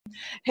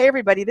Hey,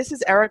 everybody, this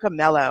is Erica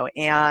Mello,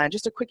 and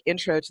just a quick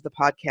intro to the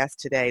podcast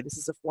today. This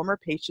is a former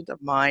patient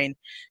of mine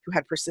who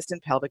had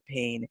persistent pelvic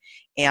pain,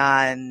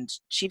 and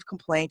chief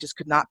complaint just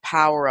could not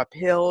power up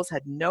hills,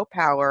 had no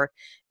power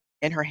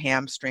in her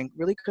hamstring,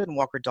 really couldn't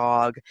walk her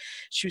dog.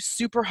 She was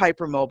super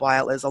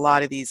hypermobile, as a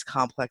lot of these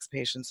complex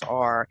patients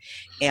are.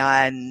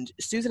 And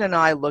Susan and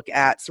I look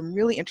at some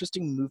really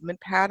interesting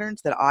movement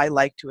patterns that I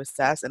like to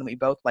assess, and we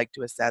both like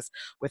to assess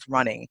with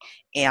running.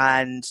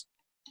 And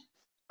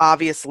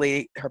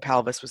obviously, her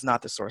pelvis was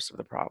not the source of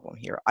the problem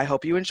here. I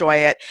hope you enjoy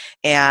it.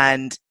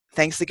 And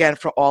thanks again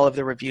for all of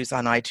the reviews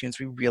on iTunes.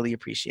 We really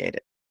appreciate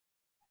it.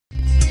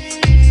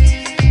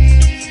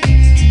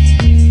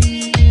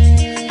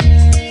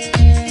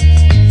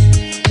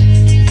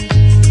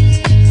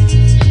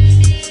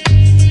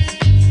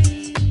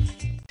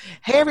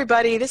 Hey,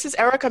 everybody. This is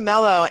Erica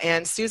Mello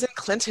and Susan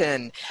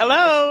Clinton.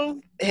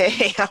 Hello.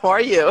 Hey, how are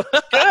you?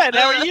 Good.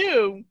 How are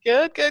you?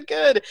 Good.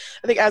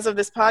 I think as of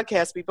this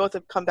podcast, we both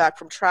have come back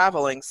from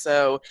traveling,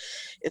 so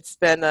it's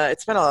been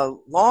a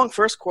long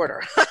first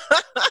quarter.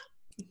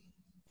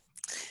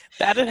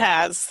 That it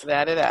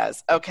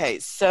has. Okay,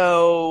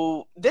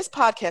 so this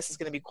podcast is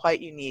going to be quite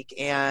unique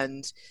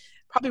and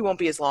probably won't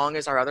be as long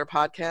as our other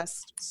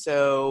podcast.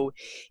 So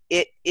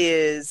it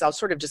is, I'll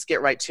sort of just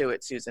get right to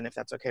it, Susan, if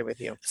that's okay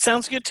with you.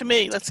 Sounds good to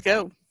me. Let's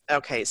go.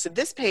 Okay, so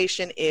this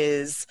patient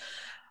is,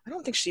 I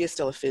don't think she is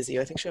still a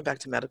physio. I think she went back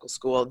to medical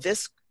school.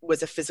 This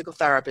was a physical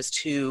therapist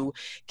who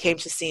came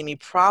to see me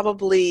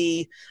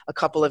probably a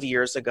couple of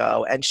years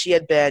ago. And she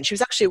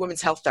was actually a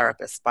women's health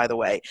therapist, by the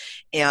way.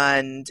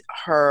 And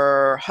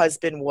her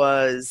husband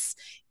was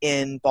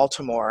in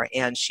Baltimore,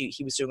 and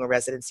he was doing a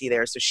residency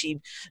there. So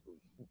she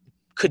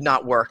could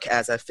not work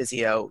as a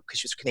physio because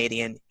she was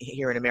Canadian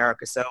here in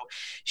America. So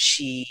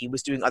she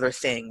was doing other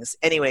things.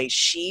 Anyway,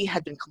 she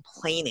had been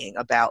complaining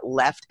about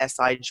left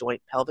SI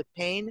joint pelvic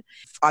pain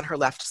on her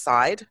left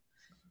side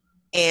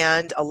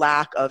and a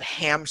lack of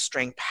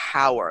hamstring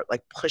power,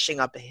 like pushing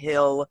up a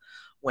hill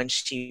when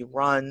she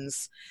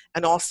runs,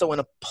 and also in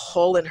a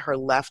pull in her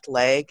left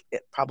leg,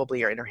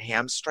 probably or in her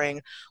hamstring,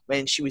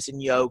 when she was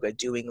in yoga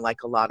doing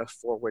like a lot of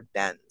forward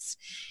bends.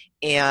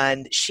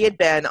 And she had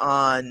been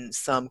on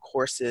some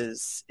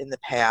courses in the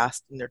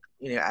past, and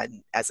they're,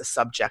 as a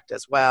subject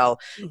as well.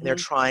 Mm-hmm. And they're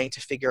trying to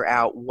figure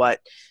out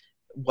what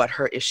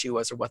her issue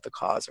was or what the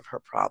cause of her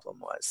problem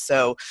was.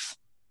 So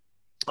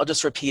I'll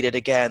just repeat it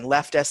again.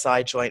 Left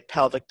SI joint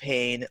pelvic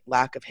pain,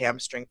 lack of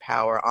hamstring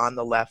power on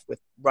the left with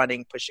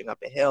running, pushing up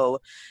a hill,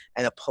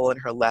 and a pull in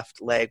her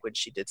left leg when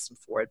she did some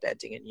forward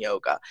bending in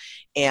yoga.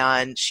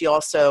 And she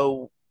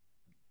also,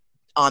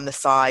 on the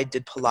side,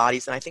 did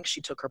Pilates, and I think she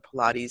took her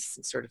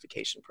Pilates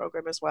certification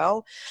program as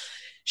well.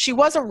 She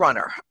was a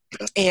runner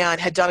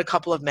and had done a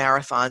couple of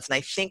marathons, and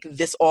I think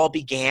this all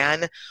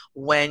began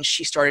when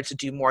she started to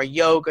do more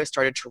yoga,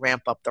 started to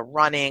ramp up the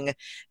running,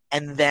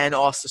 and then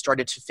also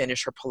started to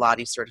finish her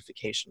Pilates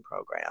certification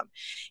program.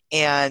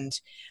 And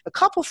a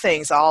couple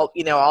things, I'll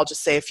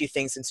just say a few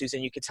things, and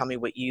Susan, you could tell me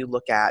what you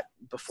look at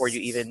before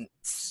you even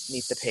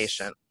meet the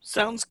patient.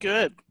 Sounds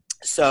good.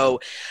 So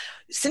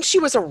since she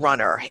was a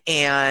runner,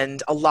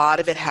 and a lot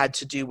of it had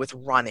to do with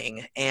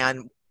running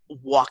and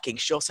walking,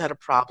 she also had a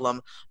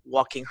problem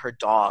walking her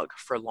dog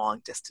for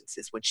long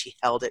distances when she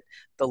held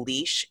the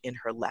leash in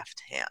her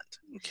left hand.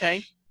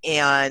 Okay.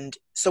 And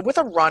so with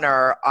a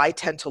runner, I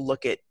tend to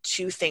look at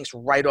two things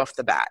right off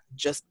the bat,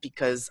 just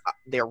because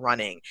they're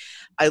running.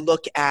 I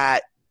look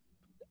at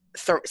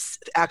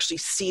actually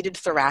seated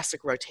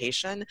thoracic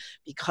rotation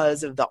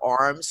because of the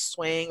arm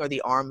swing or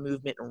the arm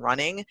movement in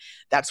running.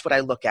 That's what I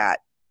look at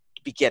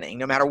beginning.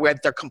 No matter where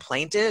their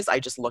complaint is, I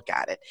just look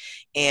at it.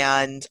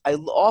 And I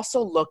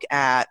also look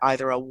at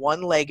either a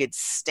one-legged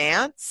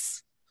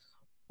stance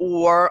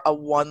or a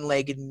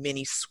one-legged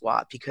mini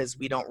squat, because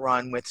we don't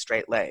run with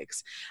straight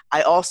legs.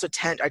 I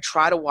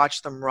try to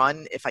watch them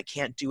run. If I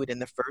can't do it in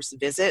the first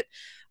visit,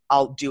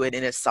 I'll do it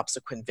in a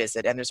subsequent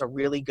visit. And there's a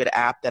really good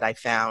app that I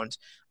found.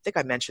 I think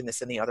I mentioned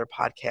this in the other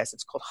podcast.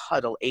 It's called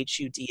Huddle,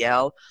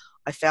 Hudl.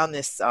 I found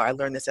this, I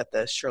learned this at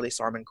the Shirley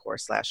Sarman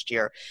course last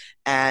year.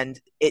 And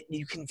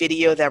you can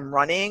video them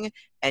running,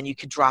 and you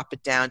can drop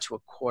it down to a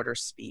quarter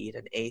speed,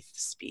 an eighth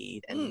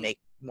speed, and make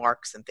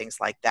marks and things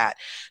like that.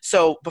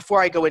 So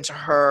before I go into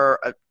her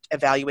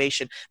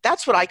evaluation,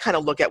 that's what I kind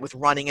of look at with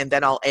running, and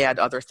then I'll add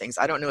other things.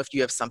 I don't know if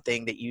you have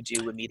something that you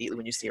do immediately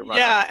when you see a runner.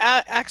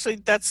 Yeah, actually,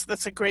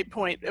 that's a great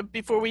point.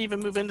 Before we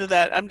even move into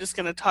that, I'm just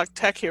going to talk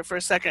tech here for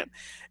a second.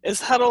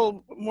 Is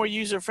Huddle more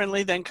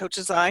user-friendly than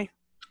Coach's Eye?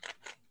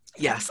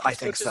 Yes, I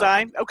think Coach's so.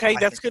 Eye? Okay,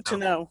 that's good to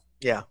know.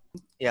 Yeah.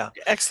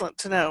 Excellent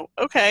to know.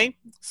 Okay,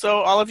 so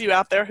all of you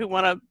out there who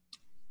want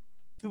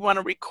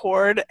to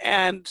record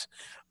and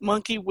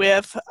monkey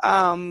with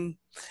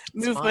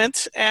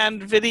movement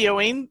and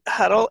videoing,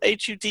 Huddle,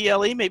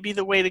 Hudle, may be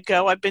the way to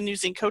go. I've been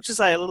using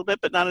Coach's Eye a little bit,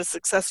 but not as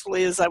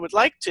successfully as I would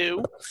like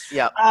to.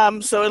 Yeah.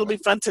 So it'll be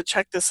fun to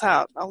check this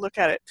out. I'll look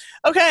at it.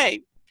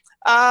 Okay.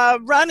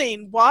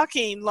 Running,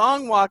 walking,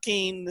 long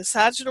walking, the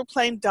sagittal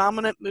plane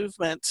dominant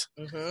movement.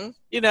 Mm-hmm.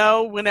 You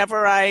know,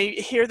 whenever I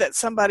hear that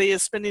somebody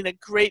is spending a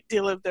great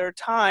deal of their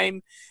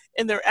time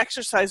in their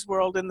exercise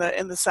world in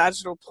the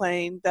sagittal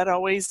plane, that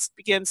always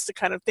begins to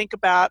kind of think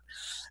about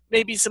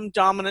maybe some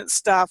dominant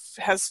stuff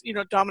has, you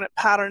know, dominant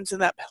patterns in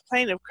that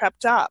plane have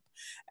crept up.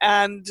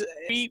 And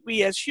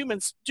we as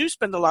humans do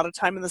spend a lot of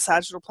time in the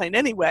sagittal plane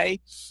anyway.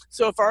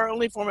 So if our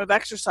only form of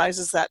exercise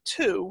is that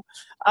too,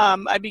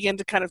 I begin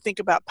to kind of think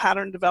about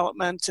pattern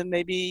development and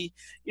maybe,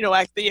 you know,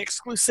 like the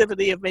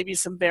exclusivity of maybe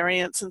some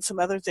variance and some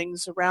other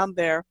things around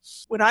there.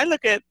 When I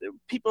look at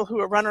people who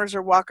are runners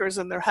or walkers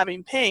and they're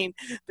having pain,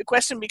 the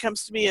question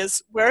becomes to me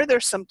is, where are their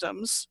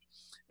symptoms?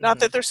 Not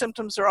that their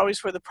symptoms are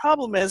always where the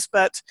problem is,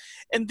 but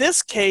in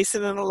this case,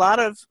 and in a lot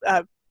of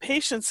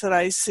patients that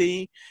I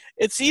see,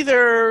 it's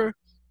either,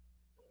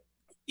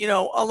 you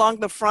know, along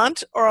the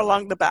front or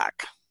along the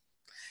back.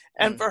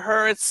 And for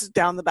her, it's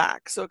down the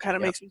back. So it kind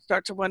of makes me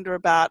start to wonder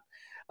about,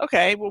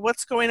 okay, well,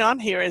 what's going on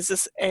here? Is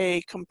this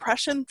a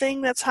compression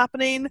thing that's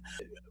happening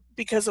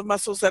because of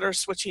muscles that are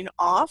switching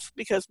off,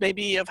 because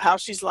maybe of how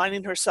she's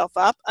lining herself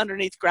up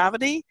underneath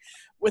gravity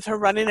with her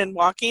running and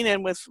walking,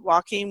 and with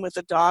walking with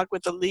a dog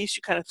with a leash,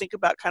 you kind of think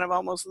about kind of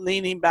almost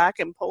leaning back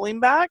and pulling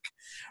back.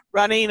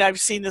 Running, I've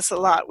seen this a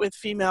lot with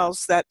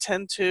females that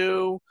tend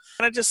to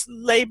kind of just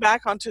lay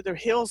back onto their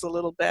heels a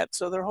little bit,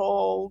 so their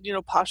whole, you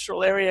know,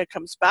 postural area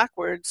comes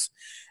backwards.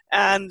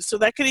 And so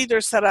that could either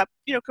set up,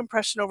 you know,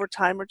 compression over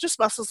time, or just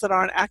muscles that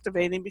aren't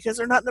activating because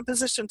they're not in a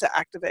position to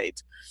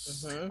activate.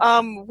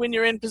 When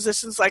you're in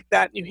positions like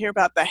that and you hear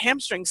about the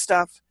hamstring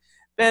stuff,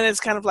 then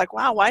it's kind of like,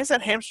 wow, why is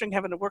that hamstring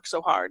having to work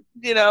so hard?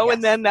 You know,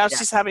 and then now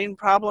she's having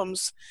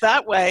problems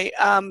that way.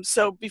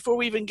 So before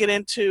we even get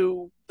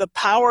into the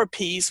power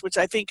piece, which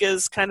I think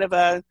is kind of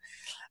a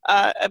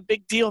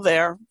big deal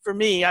there for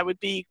me, I would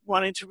be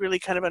wanting to really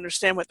kind of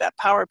understand what that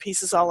power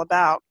piece is all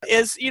about.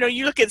 Is, you know,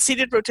 you look at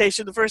seated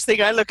rotation, the first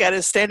thing I look at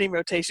is standing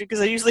rotation,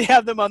 because I usually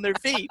have them on their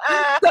feet.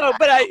 So,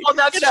 but well,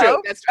 that's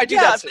true. I do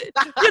that too.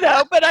 You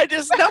know, but I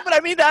just, no, but I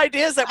mean, the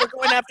idea is that we're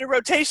going after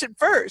rotation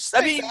first.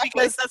 I mean,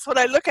 because that's what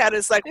I look at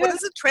is like, what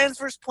does a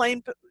transverse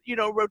plane, you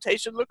know,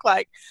 rotation look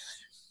like?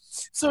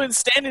 So in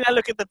standing, I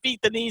look at the feet,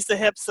 the knees, the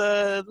hips,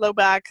 the low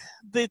back,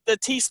 the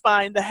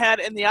T-spine, the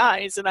head, and the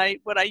eyes. And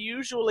what I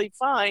usually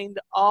find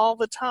all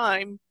the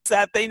time is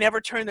that they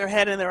never turn their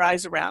head and their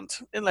eyes around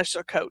unless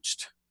they're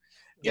coached.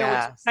 You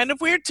know, it's kind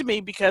of weird to me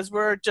because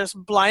we're just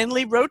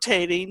blindly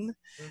rotating,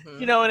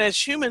 you know, and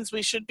as humans,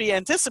 we should be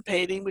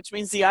anticipating, which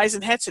means the eyes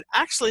and head should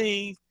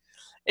actually,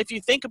 if you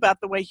think about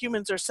the way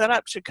humans are set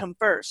up, should come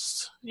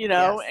first, you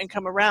know, and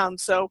come around.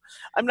 So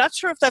I'm not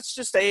sure if that's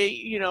just a,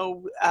 you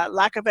know,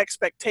 lack of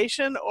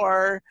expectation,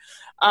 or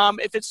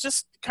if it's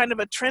just kind of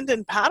a trend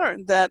and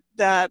pattern that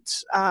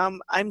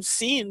I'm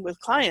seeing with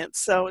clients.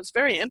 So it's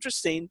very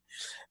interesting.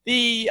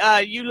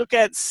 You look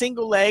at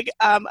single leg.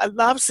 I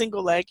love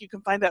single leg. You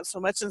can find out so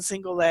much in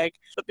single leg.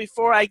 But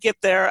before I get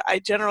there, I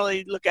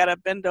generally look at a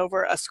bend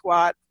over, a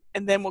squat,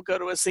 and then we'll go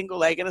to a single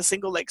leg and a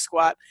single leg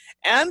squat,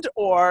 and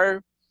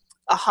or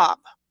a hop,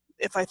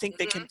 if I think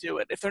they can do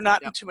it, if they're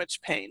not in too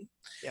much pain.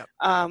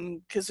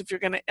 Because if you're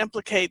going to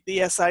implicate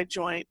the SI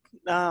joint,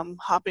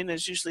 hopping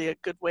is usually a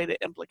good way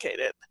to implicate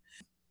it.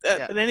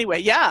 But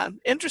anyway,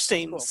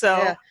 interesting. Cool.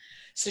 So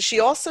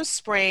she also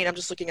sprained, I'm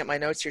just looking at my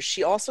notes here,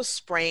 she also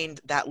sprained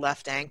that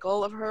left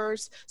ankle of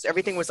hers. So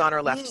everything was on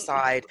her left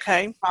side,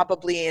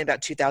 probably in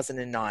about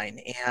 2009,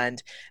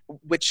 and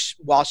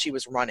while she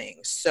was running.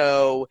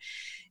 So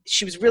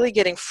she was really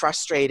getting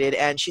frustrated,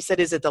 and she said,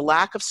 is it the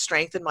lack of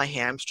strength in my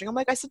hamstring?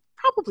 I said,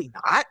 probably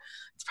not.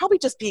 It's probably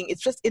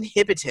it's just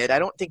inhibited. I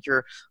don't think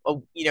you're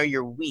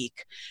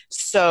weak.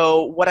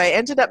 So what I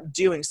ended up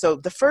doing, so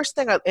the first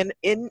thing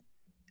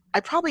I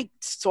probably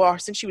saw,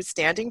 since she was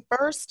standing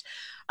first,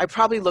 I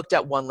probably looked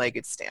at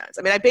one-legged stands.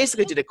 I mean, I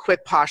basically did a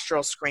quick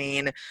postural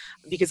screen,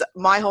 because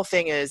my whole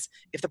thing is,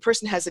 if the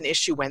person has an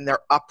issue when they're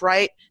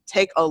upright,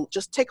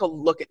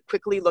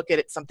 quickly look at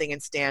it, something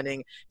in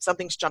standing,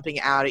 something's jumping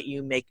out at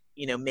you, make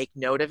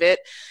note of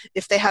it.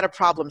 If they had a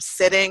problem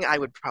sitting, I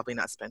would probably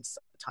not spend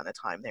a ton of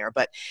time there.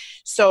 But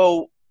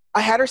so I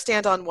had her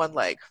stand on one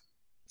leg,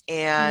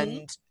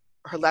 and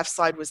her left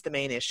side was the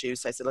main issue.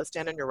 So I said, let's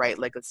stand on your right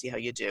leg. Let's see how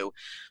you do.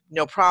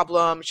 No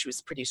problem. She was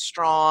pretty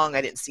strong.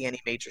 I didn't see any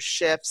major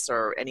shifts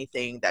or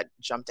anything that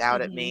jumped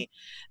out at me.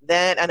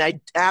 And I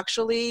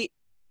actually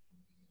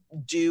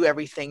do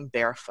everything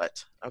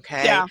barefoot.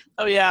 Okay. Yeah.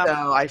 Oh yeah.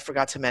 So I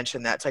forgot to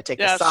mention that. So I take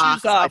the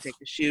socks, I take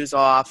the shoes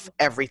off,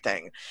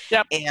 everything.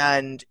 Yep.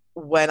 And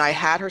when I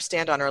had her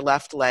stand on her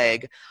left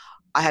leg,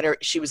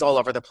 she was all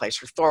over the place.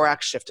 Her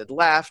thorax shifted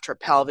left, her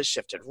pelvis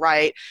shifted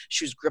right.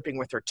 She was gripping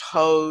with her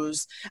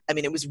toes. I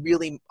mean, it was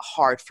really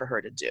hard for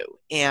her to do.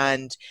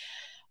 And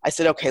I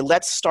said, okay,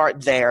 let's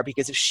start there,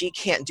 because if she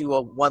can't do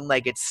a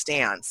one-legged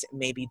stance, it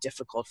may be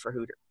difficult for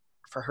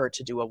her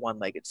to do a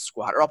one-legged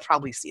squat, or I'll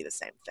probably see the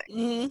same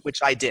thing, which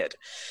I did.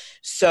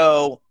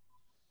 So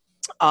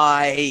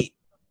I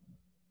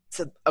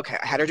said, okay,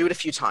 I had her do it a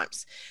few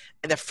times.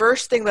 And the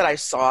first thing that I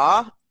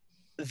saw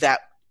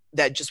that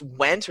that just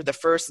went, or the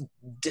first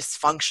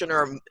dysfunction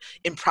or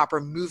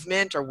improper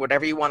movement or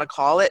whatever you want to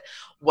call it,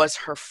 was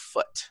her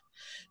foot.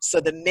 So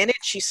the minute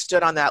she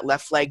stood on that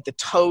left leg, the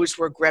toes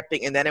were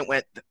gripping, and then it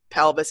went the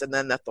pelvis and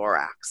then the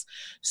thorax.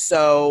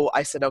 So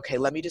I said, okay,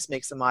 let me just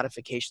make some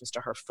modifications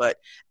to her foot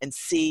and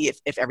see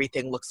if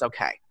everything looks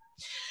okay.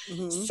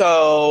 Mm-hmm.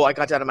 So I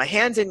got down on my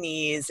hands and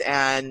knees,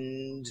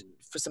 and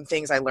for some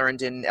things I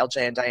learned in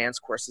LJ and Diane's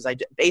courses, I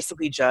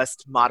basically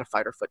just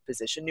modified her foot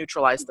position,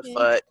 neutralized the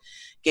foot,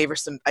 gave her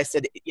some, I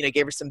said,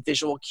 gave her some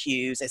visual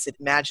cues. I said,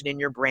 imagine in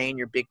your brain,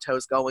 your big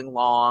toes going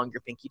long,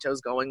 your pinky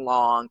toes going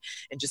long,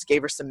 and just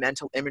gave her some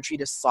mental imagery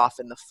to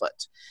soften the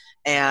foot.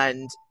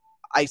 And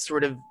I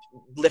sort of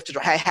lifted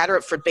her. I had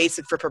her for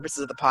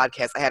purposes of the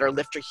podcast. I had her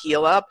lift her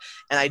heel up,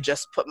 and I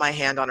just put my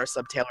hand on her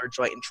subtalar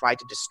joint and tried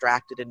to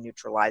distract it and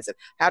neutralize it.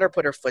 Had her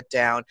put her foot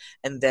down,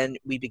 and then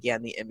we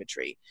began the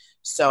imagery.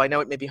 So I know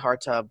it may be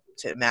hard to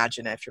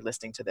imagine if you're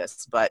listening to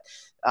this, but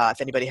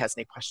if anybody has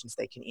any questions,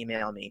 they can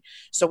email me.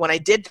 So when I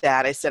did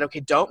that, I said,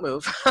 okay, don't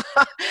move,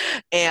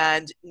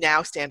 and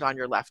now stand on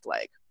your left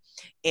leg.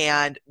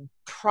 And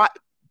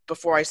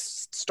before I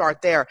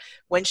start there,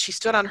 when she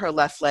stood on her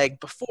left leg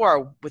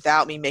before,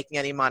 without me making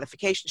any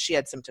modifications, she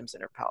had symptoms in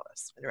her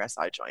pelvis, in her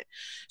SI joint.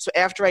 So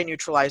after I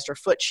neutralized her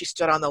foot, she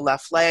stood on the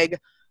left leg.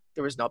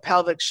 There was no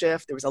pelvic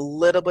shift. There was a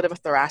little bit of a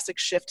thoracic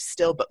shift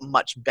still, but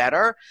much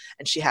better.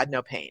 And she had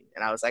no pain.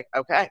 And I was like,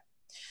 okay,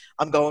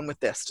 I'm going with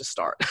this to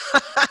start.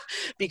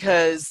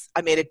 Because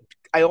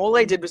all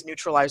I did was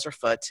neutralize her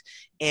foot.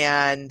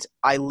 And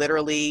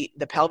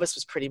the pelvis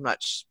was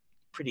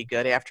pretty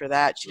good after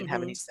that. She didn't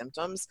have any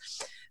symptoms.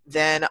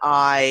 Then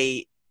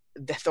the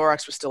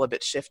thorax was still a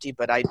bit shifty,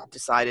 but I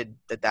decided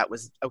that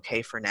was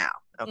okay for now.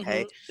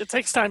 Okay. It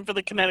takes time for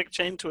the kinetic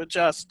chain to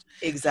adjust.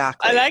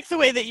 Exactly. I like the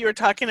way that you were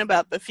talking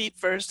about the feet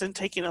first and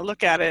taking a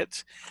look at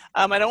it.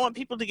 I don't want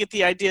people to get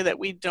the idea that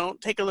we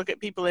don't take a look at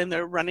people in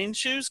their running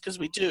shoes, because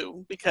we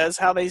do, because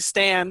how they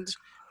stand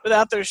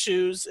without their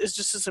shoes is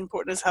just as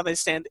important as how they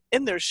stand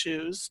in their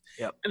shoes.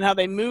 Yep. And how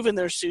they move in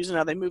their shoes and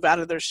how they move out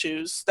of their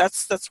shoes.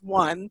 That's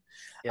one.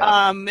 Yep.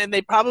 And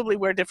they probably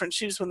wear different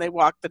shoes when they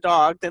walk the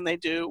dog than they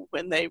do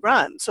when they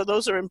run. So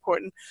those are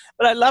important.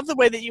 But I love the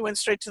way that you went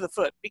straight to the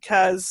foot,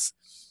 because,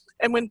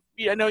 and when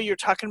I know you're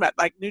talking about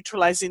like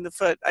neutralizing the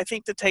foot, I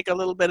think to take a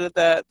little bit of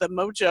the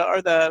moja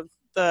or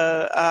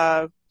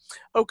the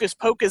hocus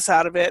pocus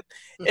out of it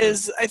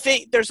is, I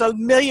think there's a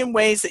million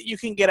ways that you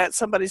can get at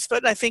somebody's foot.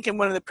 And I think in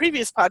one of the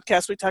previous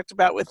podcasts we talked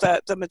about with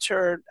the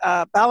mature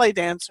ballet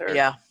dancer,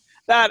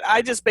 that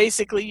I just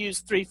basically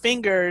used 3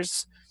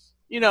 fingers,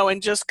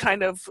 and just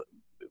kind of,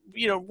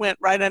 went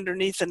right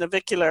underneath the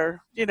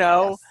navicular,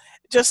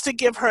 just to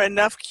give her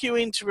enough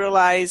cueing to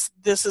realize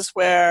this is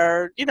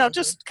where,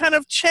 just kind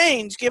of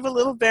change, give a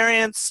little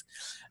variance.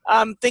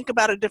 Think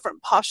about a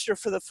different posture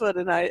for the foot.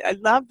 And I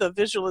love the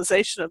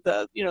visualization of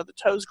the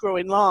toes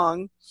growing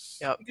long,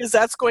 because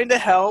that's going to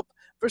help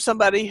for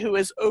somebody who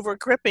is over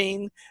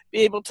gripping, be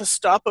able to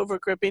stop over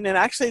gripping and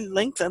actually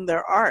lengthen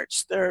their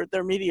arch,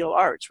 their medial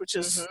arch, which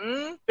is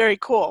very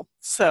cool.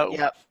 So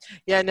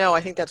no, I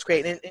think that's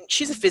great. And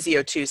she's a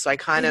physio too, so I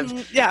kind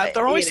of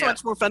they're always so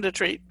much more fun to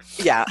treat.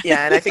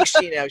 And I think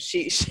she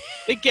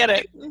they get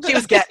it. She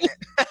was getting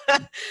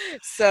it.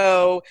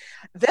 So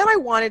then I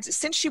wanted to,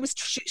 since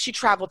she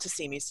traveled to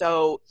see me,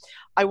 so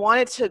I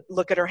wanted to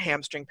look at her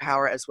hamstring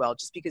power as well,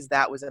 just because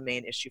that was a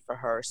main issue for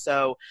her.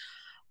 So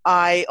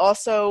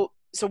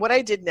so what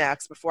I did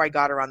next, before I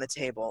got her on the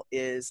table,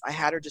 is I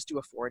had her just do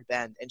a forward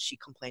bend, and she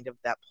complained of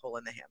that pull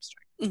in the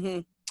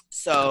hamstring.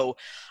 So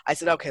I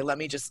said, okay, let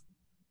me just,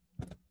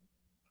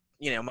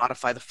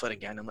 modify the foot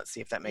again, and let's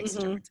see if that makes a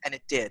difference. And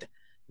it did.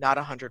 Not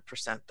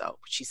 100% though.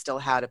 She still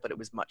had it, but it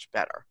was much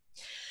better.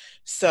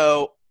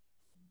 So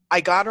I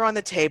got her on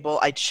the table.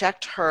 I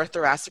checked her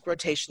thoracic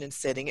rotation and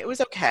sitting. It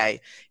was okay.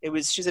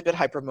 She's a bit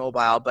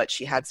hypermobile, but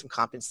she had some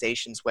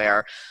compensations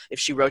where if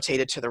she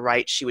rotated to the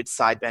right, she would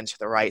side bend to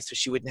the right, so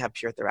she wouldn't have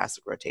pure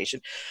thoracic rotation.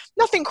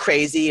 Nothing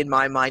crazy in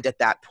my mind at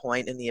that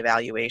point in the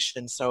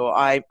evaluation, so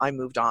I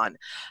moved on.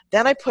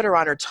 Then I put her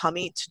on her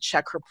tummy to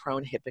check her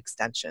prone hip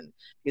extension,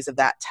 because of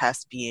that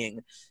test being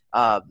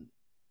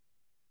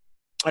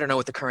I don't know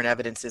what the current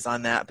evidence is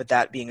on that, but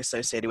that being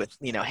associated with,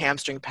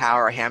 hamstring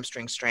power,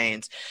 hamstring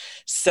strains.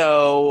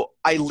 So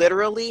I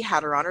literally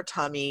had her on her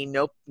tummy,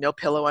 no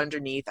pillow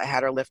underneath. I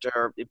had her lift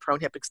her prone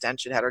hip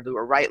extension, had her do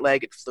her right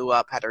leg, it flew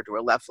up, had her do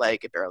her left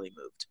leg, it barely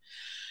moved.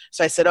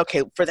 So I said,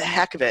 okay, for the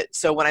heck of it.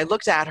 So when I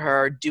looked at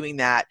her doing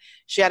that,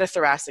 she had a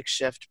thoracic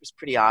shift. It was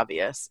pretty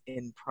obvious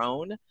in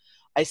prone.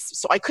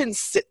 So I couldn't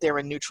sit there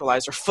and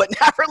neutralize her foot and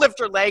have her lift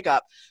her leg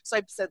up. So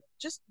I said,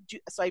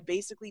 so I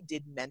basically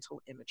did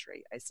mental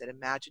imagery. I said,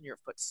 imagine your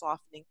foot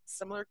softening,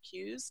 similar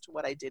cues to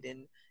what I did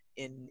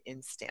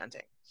in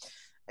standing.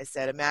 I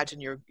said, imagine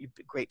your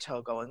great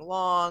toe going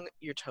long,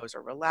 your toes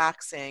are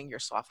relaxing, you're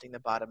softening the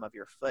bottom of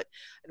your foot.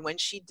 And when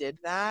she did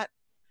that,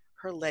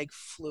 her leg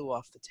flew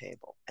off the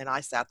table. And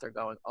I sat there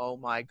going, oh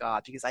my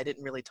God, because I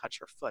didn't really touch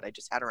her foot. I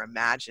just had her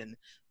imagine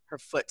her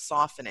foot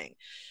softening.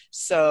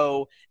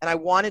 So, and I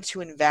wanted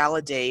to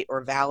invalidate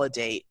or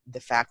validate the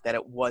fact that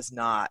it was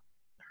not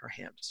her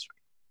hamstring.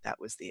 That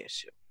was the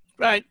issue.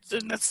 Right.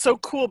 And that's so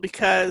cool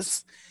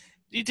because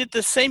you did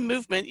the same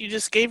movement. You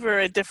just gave her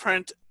a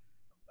different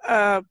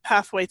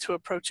pathway to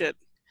approach it.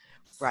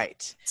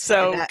 Right.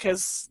 So,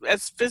 because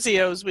as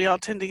physios, we all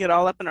tend to get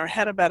all up in our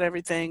head about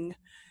everything.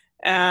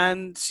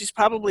 And she's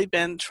probably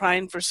been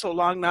trying for so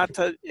long not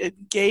to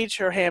engage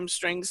her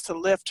hamstrings to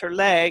lift her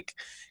leg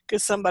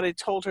because somebody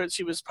told her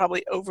she was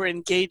probably over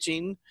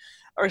engaging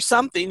or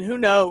something. Who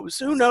knows?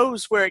 Who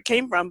knows where it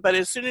came from? But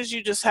as soon as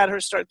you just had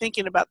her start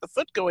thinking about the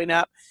foot going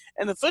up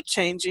and the foot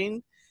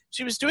changing,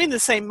 she was doing the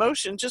same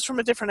motion just from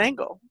a different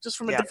angle, just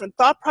from a different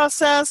thought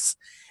process.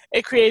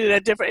 It created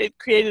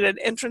an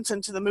entrance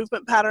into the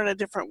movement pattern a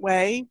different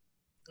way.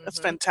 That's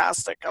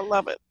fantastic. I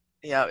love it.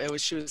 Yeah,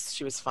 she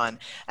was fun.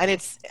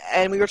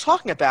 And we were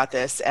talking about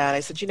this, and I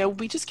said,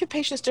 we just give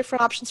patients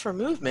different options for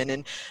movement,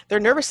 and their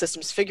nervous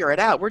systems figure it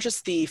out. We're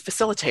just the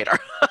facilitator,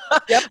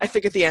 Yep. I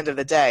think, at the end of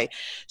the day.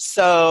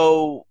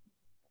 So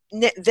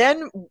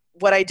then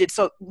what I did,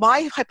 so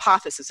my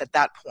hypothesis at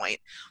that point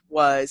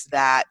was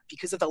that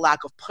because of the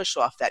lack of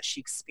push-off that she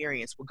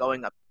experienced while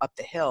going up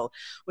the hill,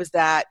 was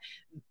that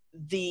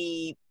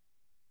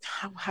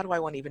how do I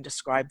want to even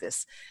describe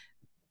this?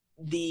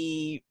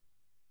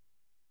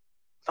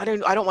 I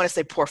don't want to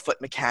say poor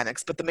foot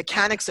mechanics, but the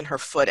mechanics in her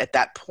foot at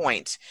that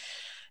point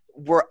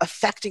were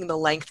affecting the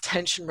length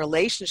tension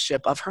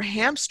relationship of her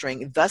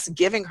hamstring, thus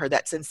giving her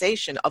that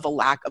sensation of a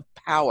lack of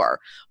power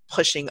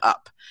pushing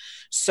up.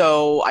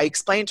 So I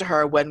explained to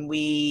her, when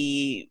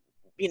we,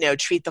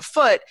 treat the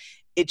foot,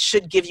 it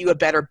should give you a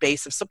better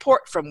base of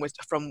support from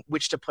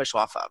which to push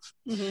off of.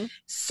 Mm-hmm.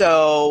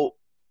 So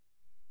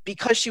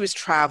because she was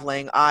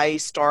traveling, I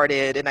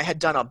started, and I had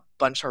done a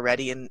bunch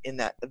already in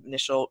that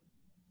initial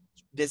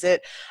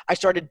visit, I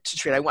started to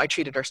treat.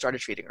 I started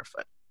treating her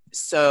foot.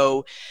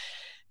 So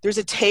there's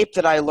a tape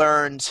that I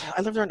learned.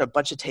 I learned a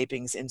bunch of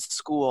tapings in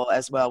school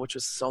as well, which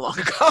was so long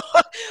ago.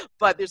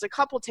 But there's a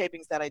couple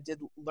tapings that I did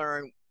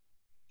learn,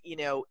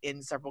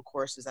 in several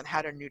courses on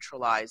how to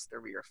neutralize the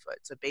rear foot.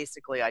 So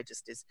basically, I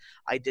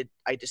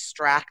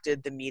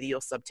distracted the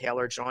medial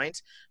subtalar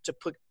joint,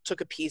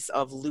 took a piece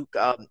of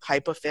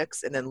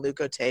Hypofix and then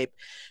Leukotape.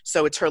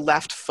 So it's her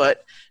left foot.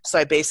 So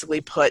I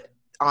basically put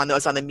on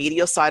the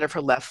medial side of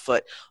her left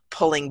foot,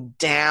 pulling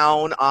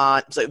down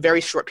on, so a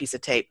very short piece of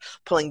tape,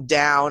 pulling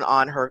down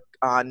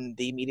on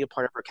the medial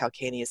part of her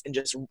calcaneus, and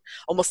just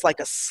almost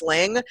like a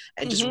sling,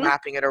 and just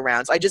wrapping it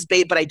around. So I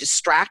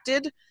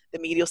distracted the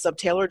medial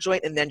subtalar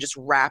joint and then just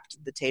wrapped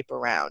the tape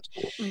around.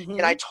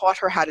 And I taught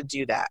her how to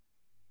do that.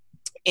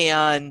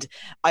 And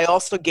I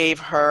also gave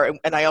her,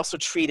 and I also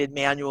treated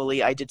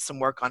manually, I did some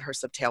work on her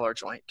subtalar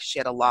joint. She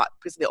had a lot,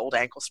 because of the old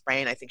ankle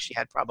sprain, I think she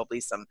had probably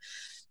some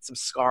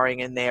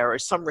scarring in there, or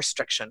some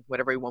restriction,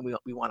 whatever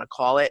we want to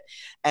call it.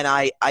 And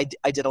I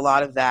did a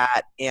lot of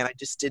that, and I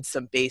just did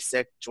some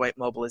basic joint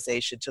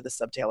mobilization to the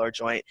subtalar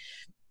joint.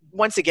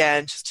 Once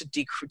again, just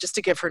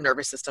to give her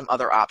nervous system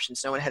other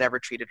options. No one had ever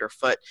treated her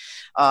foot.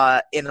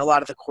 In a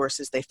lot of the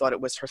courses, they thought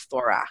it was her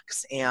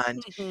thorax,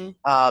 and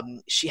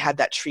she had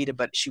that treated,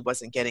 but she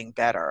wasn't getting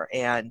better.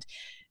 And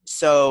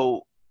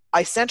so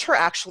I sent her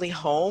actually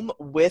home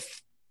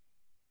with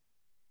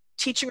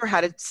teaching her how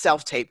to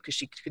self-tape, because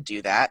she could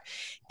do that,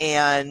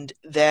 and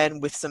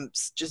then with some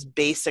just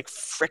basic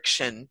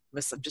friction,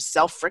 just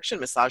self-friction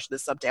massage to the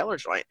subtalar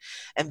joint.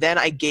 And then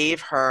I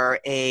gave her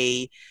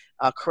a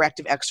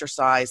corrective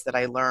exercise that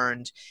I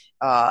learned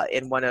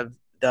in one of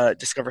the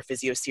Discover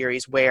Physio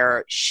series,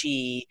 where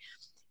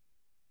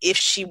if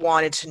she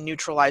wanted to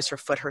neutralize her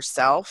foot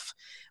herself,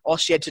 all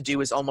she had to do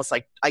was almost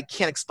like, I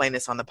can't explain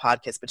this on the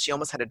podcast, but she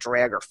almost had to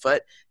drag her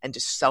foot and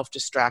just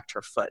self-distract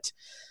her foot.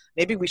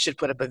 Maybe we should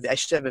I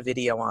should have a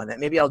video on it.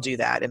 Maybe I'll do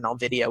that, and I'll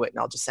video it, and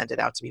I'll just send it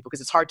out to people, because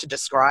it's hard to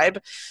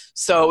describe.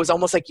 So it was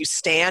almost like you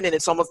stand, and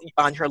it's almost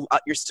on her,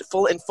 you're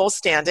full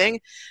standing.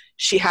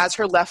 She has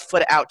her left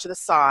foot out to the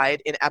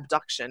side in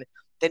abduction.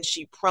 Then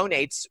she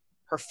pronates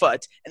her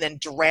foot and then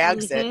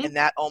drags it, and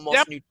that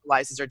almost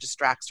neutralizes or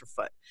distracts her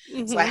foot.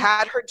 So I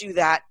had her do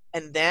that,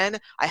 and then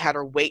I had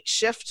her weight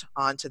shift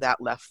onto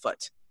that left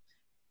foot,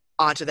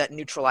 onto that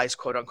neutralized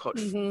quote-unquote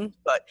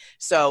foot.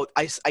 So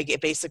I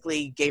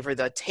basically gave her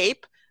the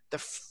tape, the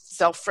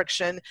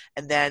self-friction,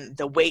 and then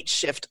the weight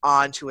shift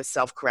onto a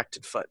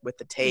self-corrected foot with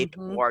the tape,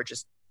 or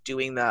just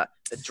doing the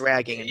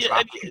dragging and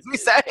dropping, as we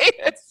say.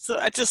 So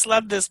I just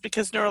love this,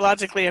 because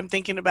neurologically I'm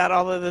thinking about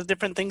all of the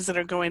different things that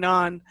are going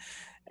on.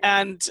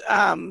 And,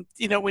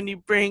 when you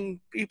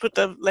put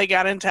the leg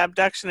out into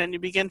abduction and you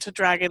begin to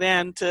drag it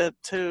in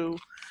to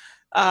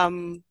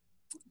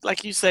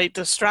like you say,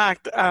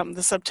 distract the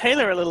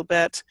subtalar a little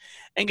bit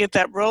and get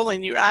that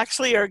rolling, you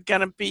actually are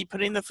going to be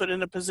putting the foot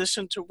in a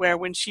position to where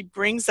when she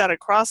brings that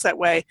across that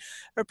way,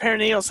 her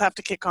perineals have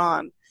to kick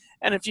on.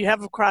 And if you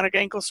have a chronic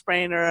ankle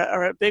sprain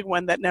or a big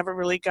one that never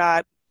really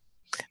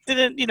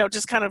didn't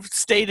just kind of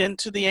stayed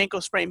into the ankle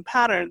sprain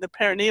pattern, the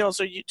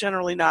perineals are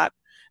generally not,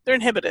 they're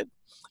inhibited.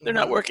 They're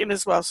not working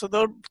as well. So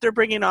they're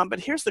bringing on,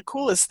 but here's the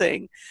coolest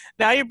thing.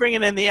 Now you're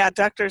bringing in the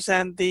adductors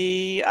and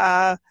the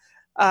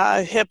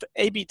hip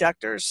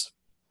abductors.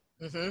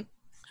 Mm-hmm.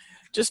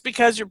 Just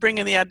because you're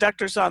bringing the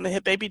adductors on, the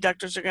hip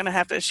abductors are going to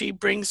have to, as she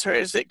brings her,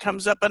 as it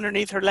comes up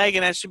underneath her leg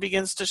and as she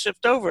begins to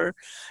shift over,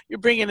 you're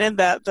bringing in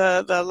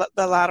the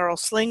lateral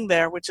sling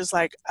there, which is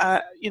like,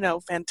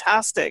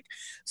 fantastic.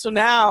 So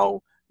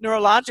now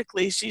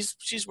neurologically,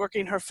 she's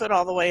working her foot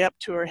all the way up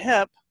to her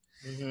hip.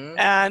 Mm-hmm.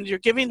 And you're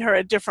giving her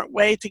a different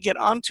way to get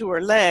onto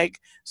her leg,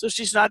 so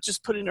she's not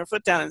just putting her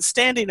foot down and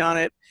standing on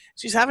it.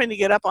 She's having to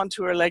get up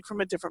onto her leg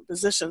from a different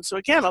position. So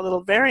again, a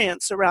little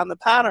variance around the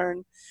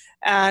pattern,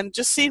 and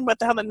just seeing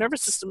how the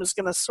nervous system is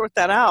going to sort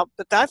that out.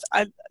 But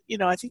I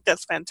think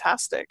that's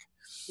fantastic.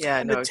 Yeah,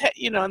 and no.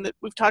 and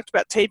we've talked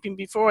about taping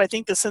before. I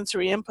think the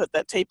sensory input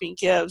that taping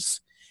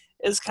gives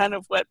is kind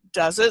of what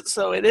does it.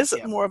 So it is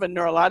more of a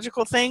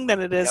neurological thing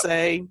than it is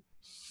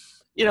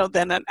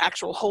than an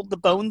actual hold the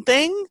bone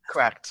thing.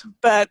 Correct.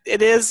 But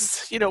it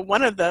is,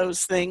 one of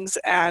those things,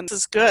 and this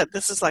is good.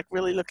 This is like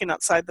really looking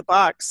outside the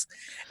box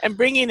and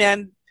bringing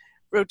in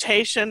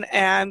rotation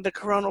and the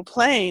coronal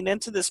plane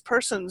into this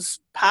person's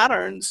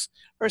patterns,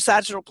 her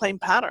sagittal plane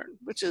pattern,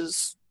 which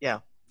is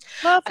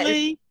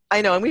lovely.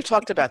 I know, and we've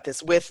talked about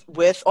this with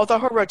although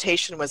her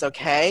rotation was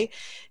okay,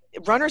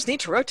 runners need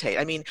to rotate.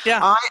 I mean,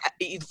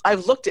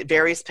 I've looked at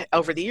various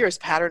over the years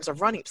patterns of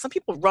running. Some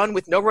people run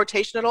with no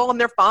rotation at all and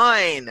they're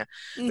fine.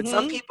 Mm-hmm. But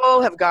some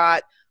people have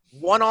got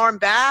one arm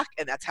back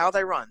and that's how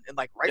they run, and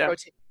like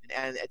rotation.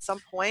 And at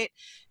some point,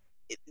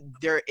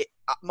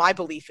 my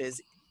belief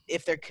is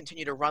if they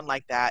continue to run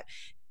like that,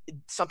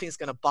 something's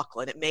going to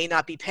buckle, and it may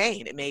not be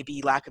pain. It may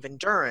be lack of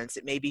endurance.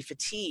 It may be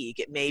fatigue.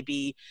 It may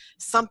be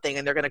something,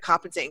 and they're going to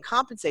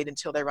compensate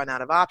until they run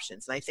out of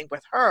options. And I think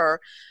with her,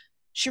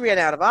 she ran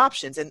out of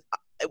options. And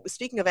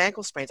speaking of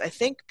ankle sprains, I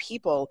think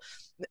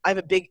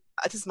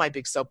this is my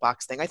big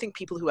soapbox thing. I think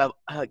people who have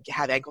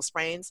ankle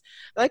sprains,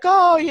 they're like,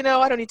 oh,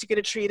 I don't need to get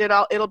it treated.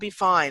 It'll be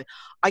fine.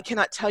 I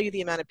cannot tell you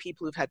the amount of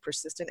people who've had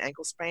persistent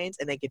ankle sprains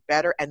and they get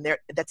better, and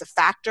that's a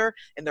factor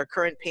in their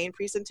current pain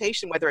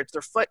presentation, whether it's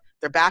their foot,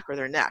 their back, or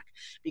their neck.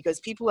 Because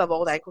people who have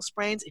old ankle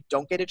sprains, if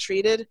don't get it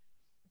treated,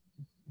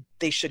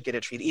 they should get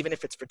it treated, even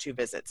if it's for 2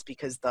 visits,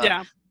 because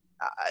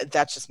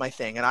that's just my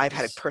thing. And I've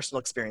had a personal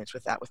experience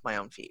with that with my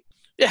own feet.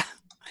 Yeah.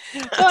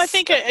 Well, I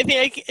think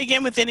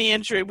again, with any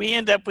injury, we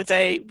end up with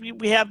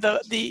we have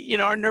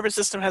our nervous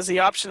system has the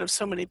option of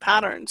so many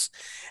patterns,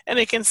 and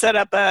it can set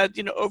up a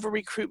over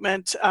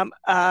recruitment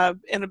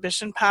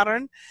inhibition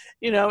pattern.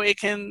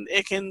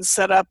 It can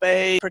set up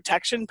a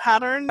protection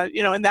pattern.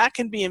 And that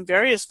can be in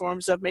various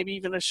forms of maybe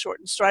even a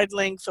shortened stride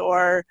length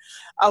or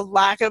a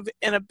lack of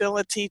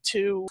inability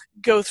to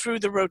go through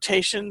the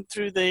rotation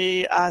through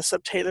the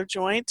subtalar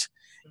joint.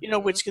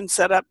 Which can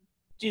set up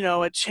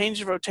a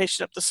change of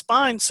rotation up the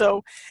spine.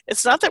 So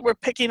it's not that we're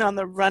picking on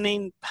the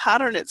running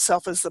pattern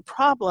itself as the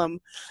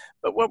problem,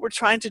 but what we're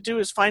trying to do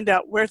is find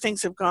out where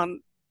things have gone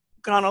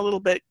a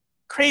little bit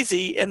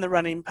crazy in the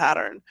running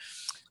pattern.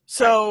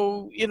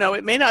 So,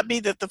 it may not be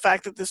that the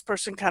fact that this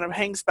person kind of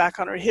hangs back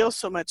on her heels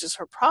so much is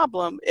her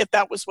problem, if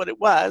that was what it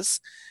was,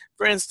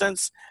 for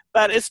instance,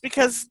 but it's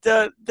because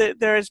there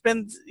has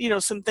been,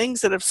 some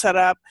things that have set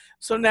up.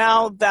 So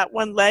now that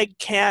one leg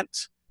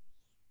can't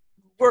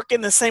work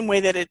in the same way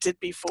that it did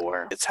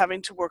before. It's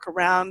having to work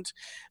around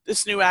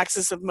this new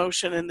axis of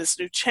motion and this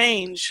new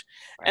change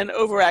and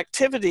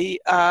overactivity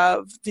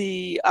of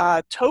the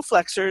toe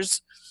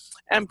flexors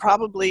and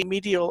probably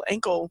medial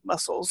ankle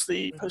muscles,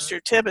 the posterior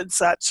tib and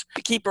such,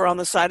 to keep her on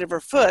the side of her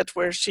foot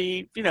where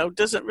she,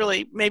 doesn't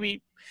really,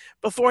 maybe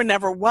before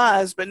never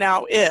was, but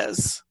now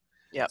is.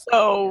 Yeah.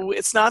 So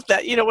it's not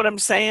that, what I'm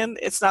saying?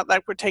 It's not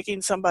like we're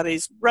taking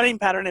somebody's running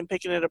pattern and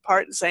picking it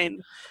apart and saying,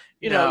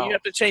 you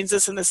have to change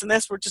this and this and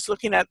this. We're just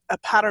looking at a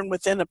pattern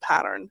within a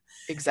pattern.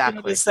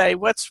 Exactly. To say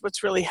what's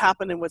really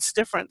happened and what's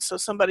different. So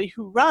somebody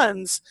who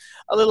runs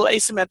a little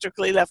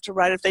asymmetrically left to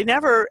right, if they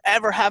never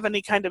ever have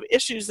any kind of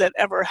issues that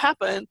ever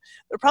happen,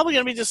 they're probably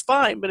going to be just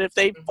fine. But if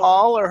they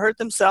fall or hurt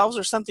themselves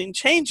or something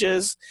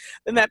changes,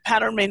 then that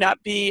pattern may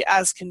not be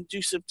as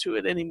conducive to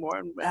it anymore,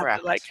 and we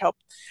have to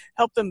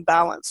help them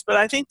balance. But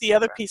I think the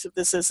other piece of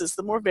this is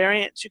the more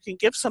variance you can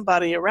give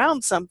somebody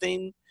around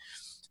something,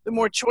 the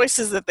more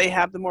choices that they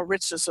have, the more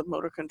richness of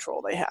motor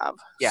control they have.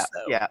 Yeah,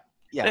 yeah.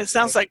 And it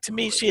sounds like to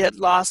me she had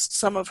lost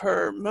some of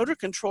her motor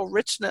control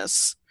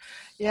richness.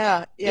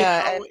 Yeah.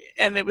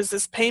 And it was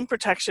this pain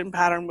protection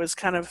pattern was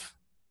kind of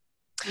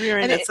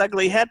rearing its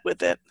ugly head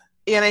with it.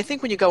 Yeah, and I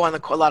think when you go on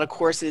a lot of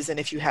courses, and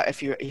if you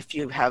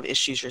have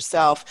issues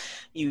yourself,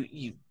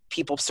 you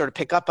people sort of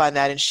pick up on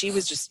that. And she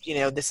was just,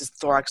 this is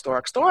thorax,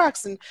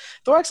 and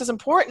thorax is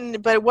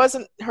important, but it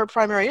wasn't her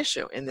primary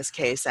issue in this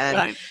case.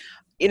 And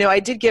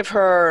I did give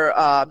her,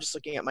 I'm just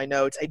looking at my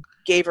notes, I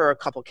gave her a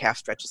couple calf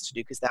stretches to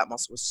do because that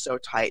muscle was so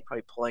tight,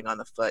 probably pulling on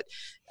the foot.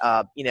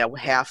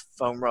 Half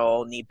foam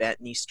roll, knee bent,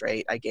 knee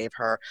straight, I gave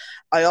her.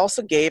 I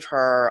also gave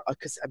her,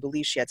 because I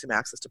believe she had some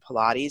access to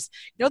Pilates,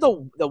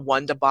 the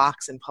Wunda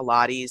box in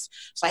Pilates.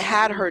 So I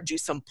had her do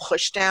some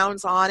push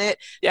downs on it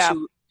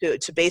to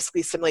to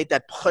basically simulate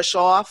that push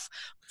off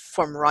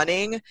from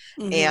running.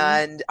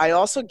 And I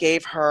also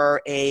gave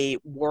her a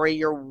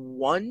Warrior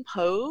One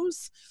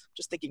pose.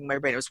 Just thinking in my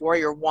brain, it was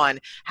Warrior One,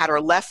 had her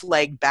left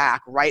leg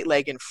back, right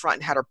leg in front,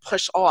 and had her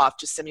push off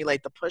to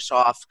simulate the push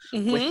off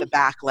with the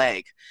back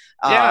leg.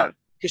 Yeah.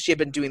 Because she had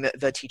been doing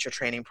the teacher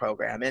training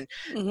program. And,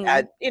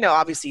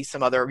 obviously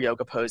some other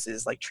yoga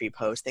poses like tree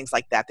pose, things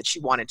like that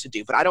she wanted to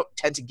do. But I don't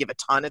tend to give a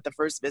ton at the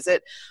first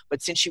visit.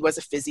 But since she was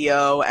a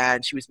physio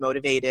and she was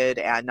motivated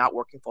and not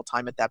working full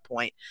time at that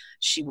point,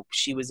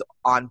 she was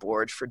on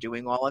board for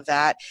doing all of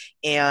that.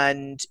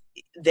 And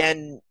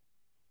then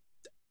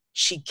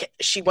she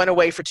went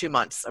away for 2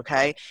 months.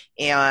 Okay.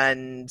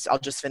 And I'll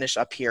just finish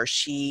up here.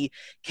 She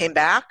came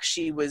back.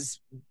 She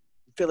was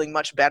feeling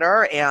much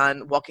better,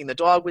 and walking the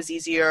dog was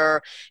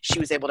easier. She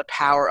was able to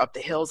power up the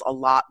hills a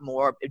lot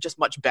more, just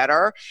much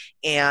better,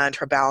 and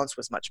her balance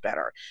was much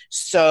better.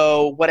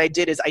 So what I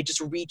did is I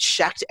just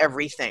rechecked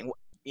everything,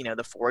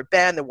 the forward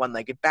bend, the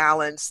one-legged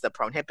balance, the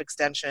prone hip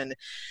extension.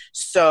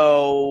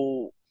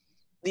 So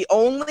the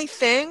only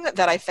thing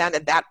that I found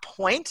at that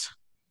point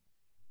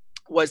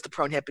was the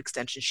prone hip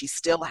extension. She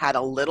still had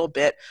a little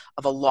bit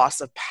of a loss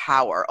of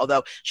power,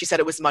 although she said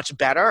it was much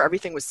better.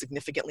 Everything was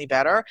significantly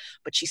better,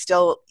 but she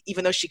still,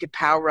 even though she could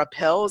power up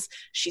hills,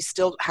 she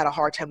still had a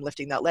hard time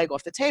lifting that leg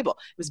off the table.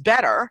 It was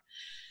better.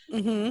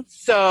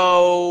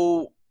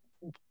 So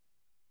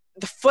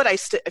the foot, I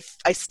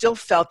still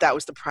felt that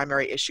was the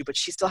primary issue, but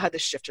she still had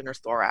this shift in her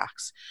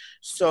thorax.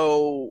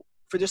 So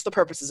for just the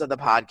purposes of the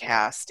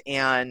podcast,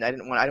 and I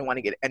don't want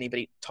to get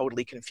anybody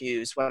totally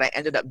confused, what I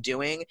ended up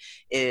doing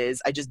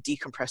is I just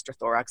decompressed her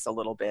thorax a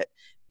little bit,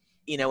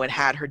 and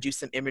had her do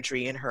some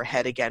imagery in her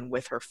head again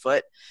with her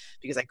foot,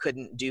 because I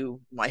couldn't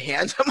do my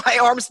hand. My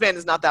arm span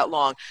is not that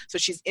long. So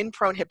she's in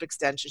prone hip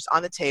extension. She's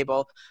on the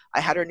table.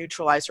 I had her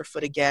neutralize her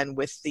foot again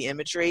with the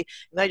imagery.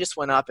 And then I just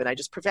went up and I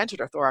just prevented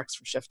her thorax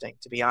from shifting,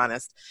 to be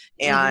honest.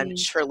 And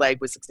her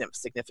leg was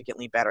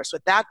significantly better. So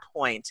at that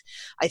point,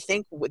 I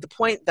think the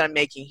point that I'm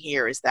making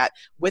here is that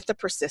with the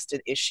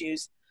persistent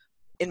issues,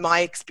 in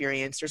my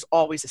experience, there's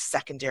always a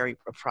secondary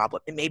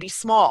problem. It may be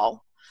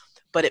small,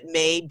 but it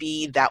may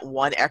be that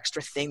one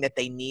extra thing that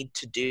they need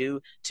to do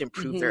to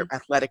improve their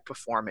athletic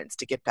performance,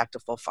 to get back to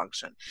full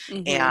function.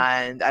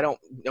 And I don't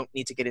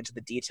need to get into the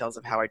details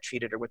of how I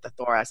treated her with the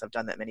thorax. I've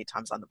done that many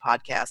times on the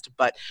podcast,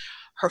 but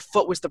her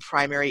foot was the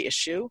primary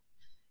issue,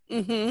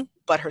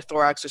 but her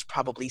thorax was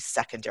probably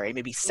secondary,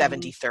 maybe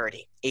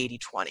 70-30,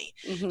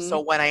 80-20.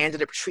 So when I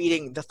ended up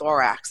treating the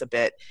thorax a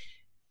bit,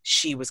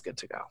 she was good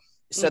to go.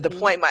 So the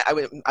point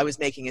I was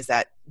making is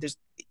that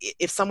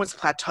if someone's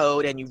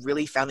plateaued and you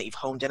really found that you've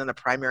honed in on the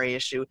primary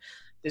issue,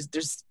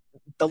 there's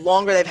the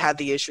longer they've had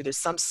the issue, there's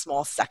some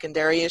small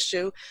secondary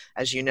issue,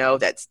 as you know,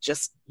 that's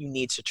just you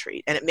need to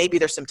treat. And it may be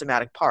their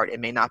symptomatic part. It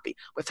may not be.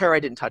 With her, I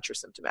didn't touch her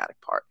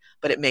symptomatic part,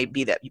 but it may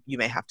be that you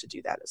may have to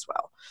do that as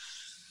well.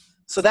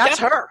 So that's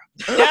her.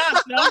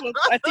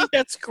 I think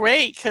that's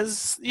great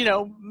because,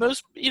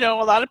 most, a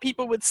lot of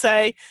people would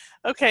say,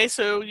 okay,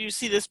 so you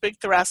see this big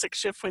thoracic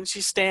shift when she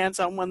stands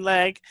on one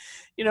leg.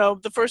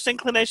 The first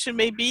inclination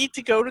may be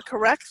to go to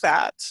correct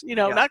that,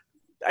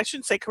 I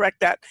shouldn't say correct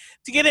that,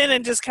 to get in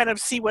and just kind of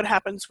see what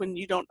happens when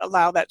you don't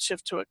allow that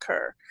shift to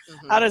occur.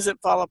 How does it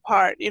fall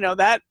apart?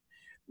 That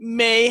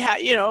may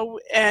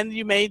and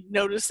you may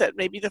notice that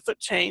maybe the foot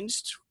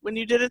changed when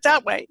you did it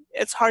that way.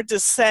 It's hard to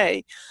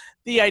say.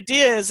 The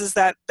idea is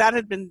that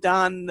had been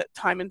done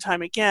time and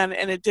time again,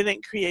 and it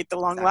didn't create the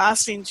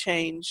long-lasting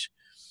change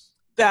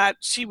that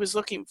she was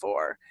looking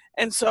for.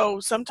 And so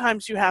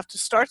sometimes you have to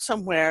start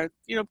somewhere,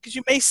 because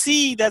you may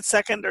see that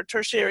second or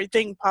tertiary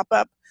thing pop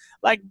up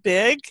like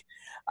big,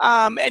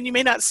 and you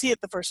may not see it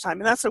the first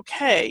time, and that's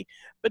okay,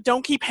 but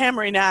don't keep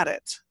hammering at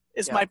it,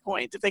 is my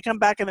point. If they come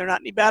back and they're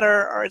not any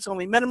better, or it's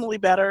only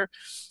minimally better,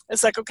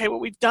 it's like, okay, well,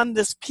 we've done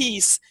this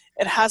piece.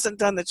 It hasn't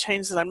done the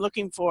change that I'm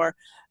looking for.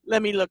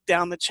 Let me look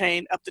down the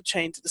chain, up the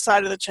chain, to the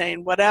side of the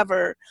chain,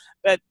 whatever.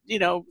 But,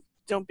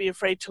 don't be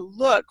afraid to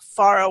look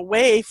far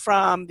away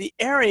from the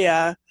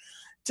area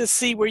to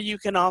see where you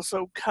can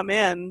also come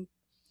in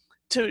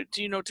to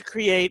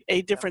create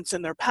a difference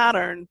in their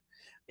pattern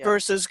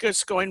versus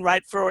just going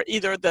right for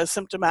either the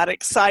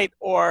symptomatic site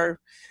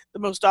or the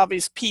most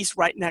obvious piece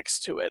right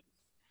next to it.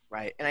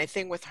 Right. And I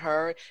think with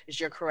her,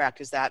 you're correct,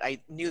 is that I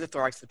knew the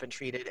thorax had been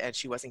treated and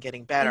she wasn't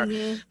getting better.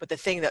 But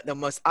the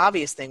most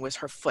obvious thing was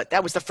her foot.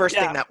 That was the first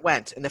thing that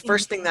went. And the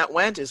first thing that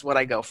went is what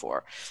I go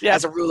for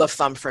as a rule of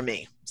thumb for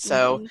me.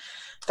 So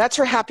that's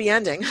her happy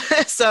ending.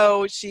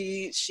 So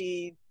she's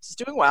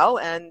doing well.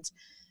 And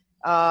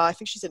I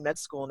think she's in med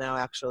school now,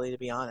 actually, to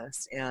be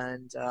honest.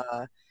 And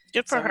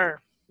good for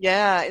her.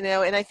 Yeah.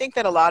 And I think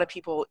that a lot of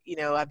people,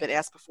 I've been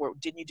asked before,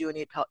 didn't you do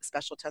any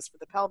special tests for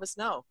the pelvis?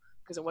 No.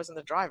 Because it wasn't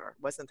the driver.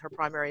 It wasn't her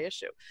primary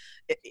issue.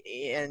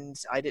 And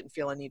I didn't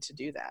feel a need to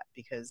do that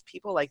because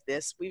people like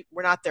this,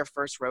 we're not their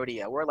first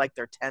rodeo. We're like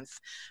their 10th,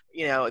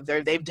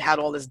 they've had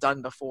all this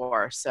done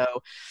before. So,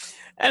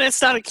 and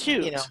it's not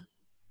acute.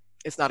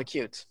 It's not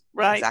acute.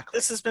 Right. Exactly.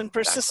 This has been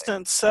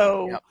persistent. Exactly.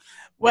 So Yep.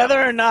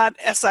 whether or not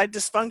SI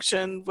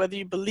dysfunction, whether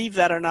you believe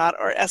that or not,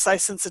 or SI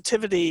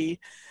sensitivity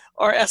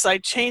or SI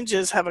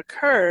changes have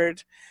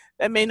occurred,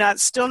 that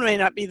still may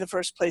not be the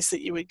first place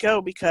that you would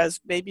go, because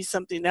maybe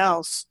something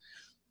else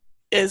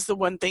is the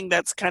one thing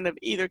that's kind of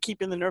either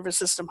keeping the nervous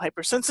system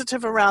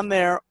hypersensitive around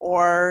there,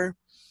 or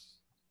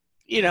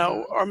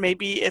or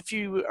maybe if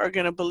you are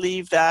going to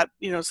believe that,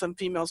 some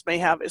females may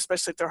have,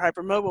 especially if they're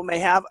hypermobile, may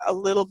have a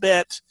little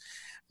bit,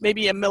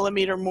 maybe a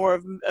millimeter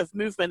more of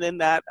movement in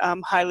that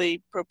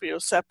highly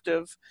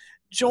proprioceptive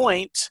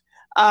joint.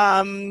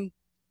 How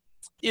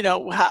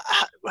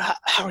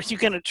are you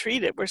going to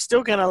treat it? We're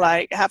still going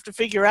to have to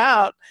figure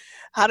out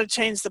how to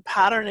change the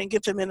pattern and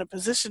get them in a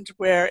position to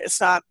where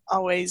it's not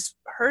always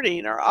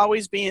hurting or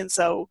always being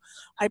so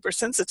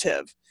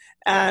hypersensitive.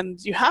 And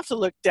you have to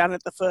look down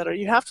at the foot, or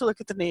you have to look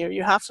at the knee, or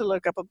you have to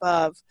look up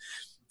above,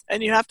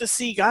 and you have to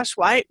see, gosh,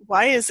 why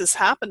is this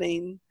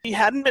happening? She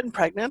hadn't been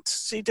pregnant.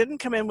 She didn't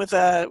come in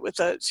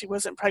she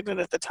wasn't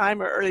pregnant at the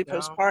time or early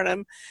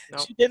postpartum. No.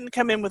 She didn't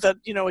come in with a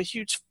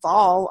huge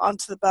fall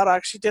onto the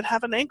buttock. She did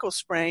have an ankle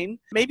sprain.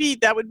 Maybe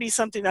that would be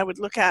something I would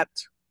look at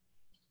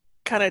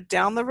kind of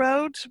down the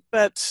road,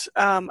 but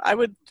I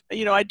would,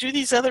 I do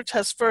these other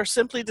tests first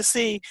simply to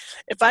see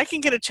if I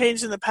can get a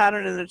change in the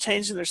pattern and a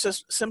change in their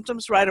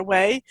symptoms right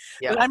away,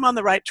 that I'm on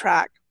the right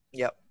track.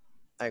 Yep.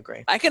 I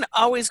agree. I can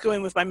always go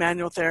in with my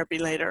manual therapy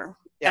later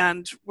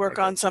and work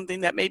on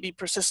something that may be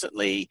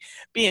persistently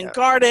being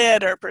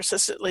guarded, or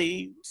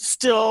persistently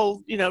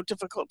still,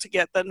 difficult to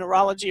get the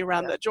neurology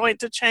around the joint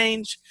to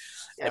change,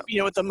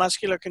 with the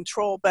muscular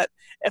control. But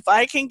if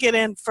I can get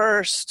in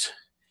first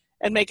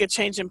and make a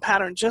change in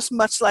pattern, just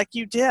much like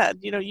you did,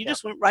 you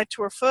just went right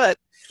to her foot,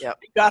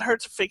 got her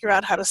to figure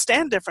out how to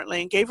stand differently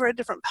and gave her a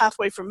different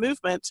pathway for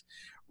movement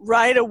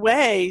right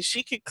away,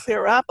 she could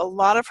clear up a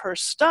lot of her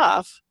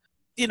stuff.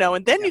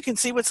 And then you can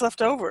see what's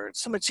left over.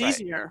 It's so much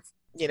easier.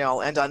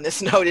 And on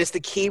this note, is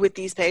the key with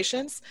these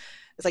patients,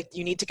 it's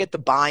you need to get the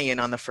buy-in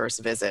on the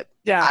first visit.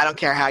 Yeah. I don't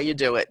care how you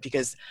do it,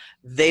 because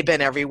they've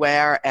been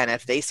everywhere, and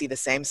if they see the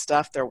same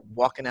stuff, they're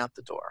walking out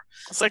the door.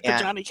 It's like the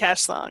Johnny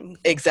Cash song.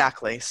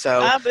 Exactly.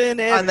 So I've been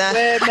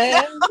everywhere,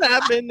 man.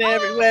 I've been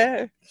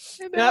everywhere.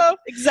 Yep,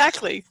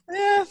 exactly.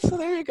 Yeah, so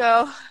there you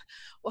go.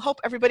 Well, hope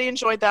everybody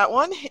enjoyed that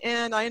one,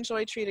 and I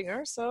enjoyed treating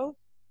her, so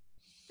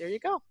there you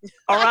go.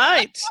 All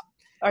right.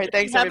 All right,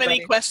 thanks, if you have everybody.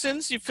 any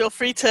questions, you feel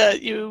free to,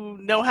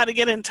 how to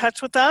get in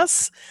touch with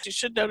us. You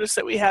should notice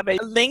that we have a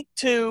link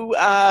to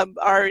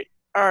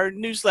our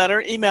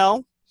newsletter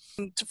email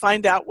to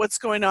find out what's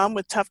going on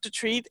with Tough to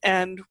Treat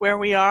and where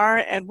we are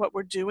and what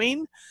we're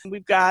doing.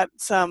 We've got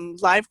some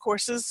live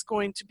courses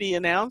going to be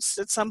announced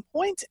at some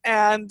point,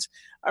 and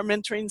our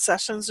mentoring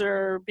sessions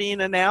are being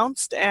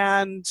announced.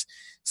 And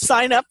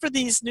sign up for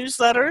these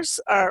newsletters,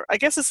 or I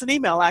guess it's an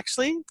email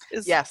actually.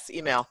 Yes,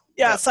 email.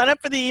 Yeah, sign up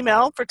for the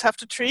email for Tough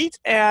to Treat,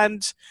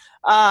 and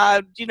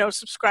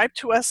subscribe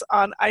to us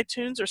on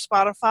iTunes or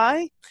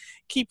Spotify.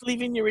 Keep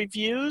leaving your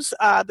reviews.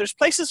 There's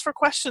places for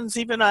questions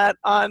even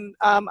on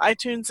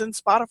iTunes and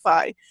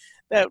Spotify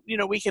that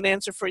we can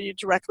answer for you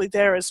directly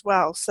there as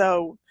well.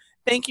 So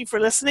thank you for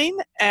listening,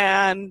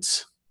 and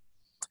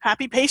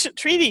happy patient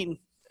treating.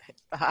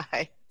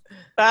 Bye.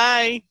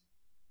 Bye.